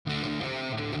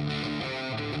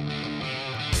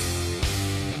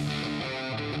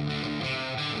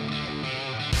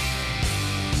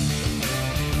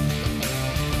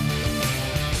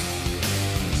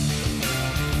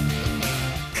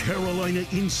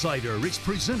Carolina Insider is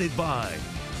presented by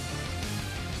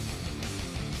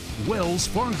Wells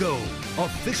Fargo,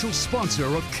 official sponsor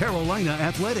of Carolina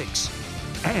Athletics,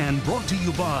 and brought to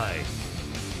you by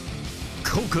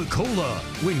Coca-Cola.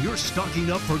 When you're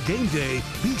stocking up for game day,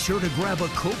 be sure to grab a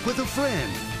Coke with a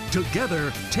friend.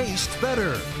 Together, tastes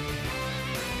better.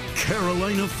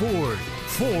 Carolina Ford.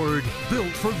 Ford,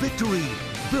 built for victory.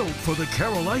 Built for the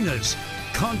Carolinas.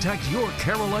 Contact your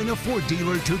Carolina Ford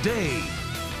dealer today.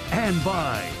 And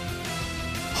by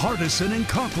Hardison and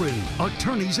Cochran,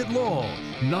 attorneys at law,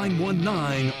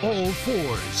 919 All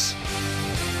Fours.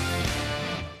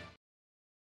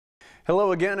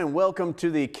 Hello again and welcome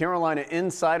to the Carolina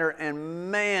Insider,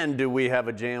 and man, do we have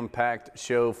a jam-packed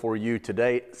show for you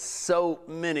today. So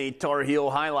many Tar Heel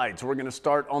highlights. We're going to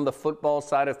start on the football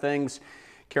side of things.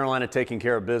 Carolina taking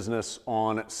care of business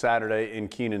on Saturday in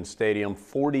Kenan Stadium,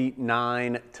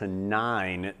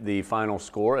 49-9 the final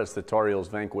score as the Tar Heels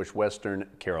vanquish Western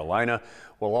Carolina.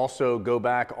 We'll also go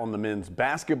back on the men's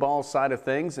basketball side of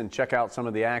things and check out some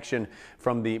of the action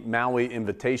from the Maui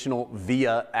Invitational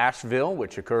via Asheville,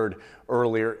 which occurred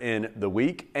earlier in the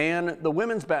week. And the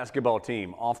women's basketball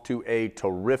team off to a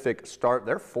terrific start.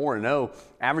 They're 4-0,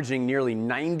 averaging nearly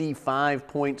 95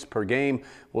 points per game.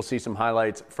 We'll see some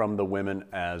highlights from the women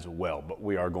as well. But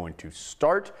we are going to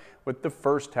start with the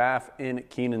first half in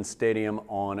Kenan Stadium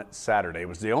on Saturday. It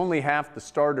was the only half the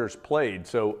starters played,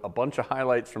 so a bunch of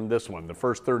highlights from this one, the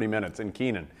first 30 minutes in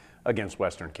Kenan against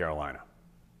Western Carolina.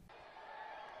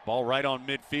 Ball right on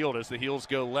midfield as the Heels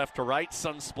go left to right.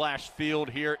 Sunsplash Field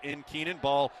here in Kenan.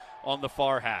 Ball on the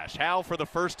far hash. Howe for the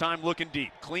first time looking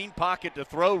deep. Clean pocket to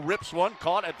throw. Rips one.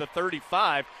 Caught at the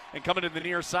 35. And coming to the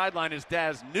near sideline is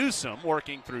Daz Newsome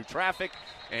working through traffic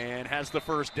and has the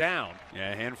first down.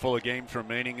 Yeah, a handful of games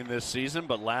remaining in this season,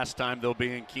 but last time they'll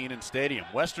be in Kenan Stadium.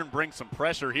 Western brings some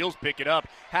pressure. Heels pick it up.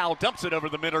 Howe dumps it over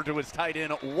the middle to his tight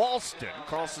end Walston.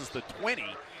 Crosses the 20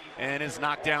 and is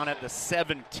knocked down at the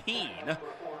 17.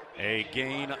 A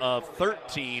gain of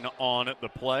 13 on the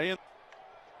play.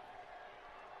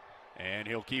 And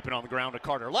he'll keep it on the ground to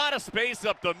Carter. A lot of space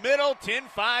up the middle.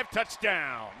 10-5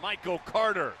 touchdown. Michael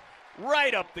Carter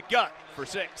right up the gut for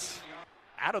 6.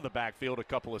 Out of the backfield a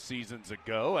couple of seasons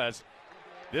ago, as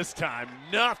this time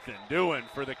nothing doing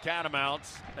for the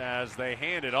Catamounts as they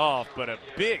hand it off, but a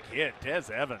big hit.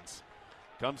 Des Evans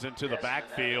comes into the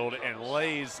backfield and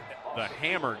lays the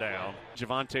hammer down.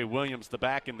 Javonte Williams, the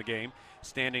back in the game,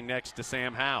 standing next to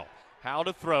Sam Howe. Howe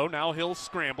to throw. Now he'll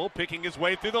scramble, picking his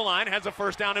way through the line, has a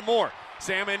first down and more.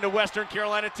 Sam into Western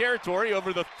Carolina territory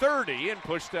over the 30 and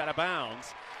pushed out of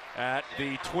bounds at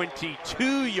the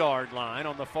 22-yard line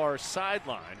on the far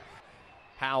sideline.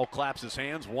 Howe claps his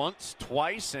hands once,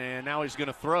 twice, and now he's going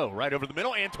to throw right over the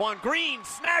middle. Antoine Green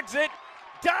snags it,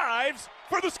 dives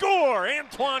for the score.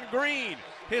 Antoine Green,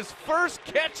 his first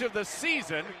catch of the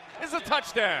season, is a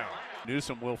touchdown.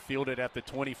 Newsome will field it at the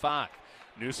 25.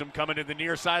 Newsome coming to the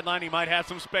near sideline. He might have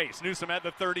some space. Newsome at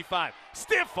the 35.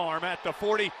 Stiff arm at the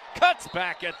 40. Cuts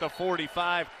back at the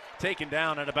 45. Taken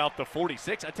down at about the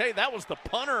 46. I tell you, that was the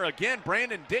punter again,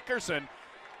 Brandon Dickerson.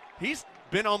 He's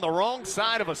been on the wrong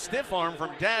side of a stiff arm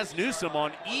from Daz Newsome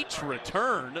on each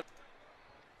return.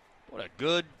 What a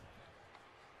good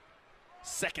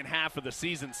second half of the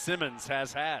season Simmons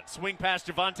has had. Swing past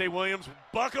Javonte Williams.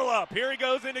 Buckle up. Here he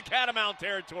goes into Catamount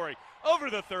territory.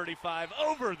 Over the 35,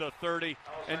 over the 30,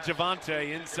 and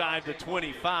Javonte inside the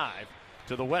 25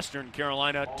 to the Western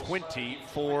Carolina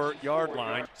 24-yard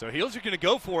line. So Heels are going to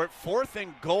go for it. 4th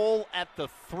and goal at the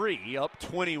 3, up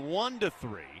 21-3.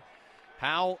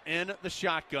 Howe in the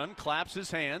shotgun, claps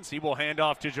his hands. He will hand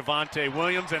off to Javonte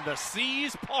Williams, and the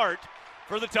C's part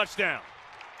for the touchdown.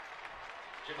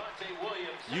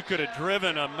 You could have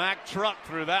driven a Mack truck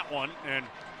through that one, and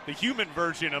the human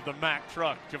version of the Mack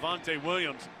truck, Javonte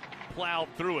Williams, plowed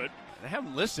through it. They have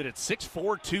him listed at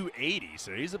 6'4", 280,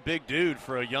 so he's a big dude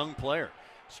for a young player.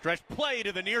 Stretch play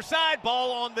to the near side,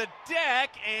 ball on the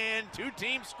deck, and 2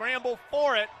 teams scramble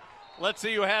for it. Let's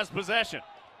see who has possession.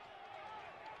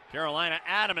 Carolina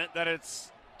adamant that it's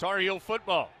Tar Heel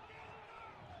football.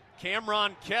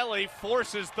 Cameron Kelly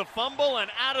forces the fumble,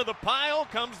 and out of the pile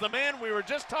comes the man we were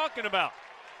just talking about,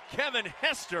 Kevin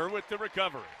Hester with the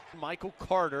recovery. Michael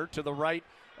Carter to the right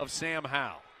of Sam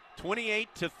Howe.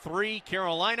 28-3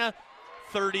 Carolina,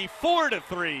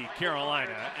 34-3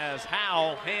 Carolina as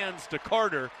Howe hands to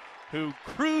Carter, who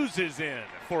cruises in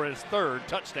for his 3rd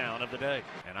touchdown of the day.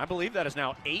 And I believe that is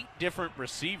now 8 different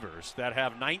receivers that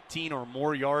have 19 or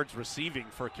more yards receiving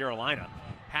for Carolina.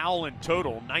 Howell in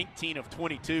total, 19 of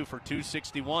 22 for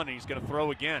 261, and he's going to throw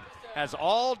again. Has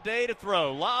all day to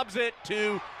throw, lobs it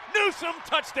to Newsome,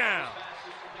 touchdown.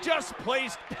 just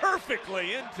placed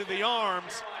perfectly into the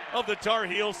arms of the Tar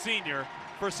Heel senior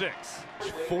for 6.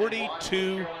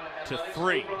 42-3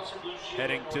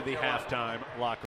 heading to the halftime locker.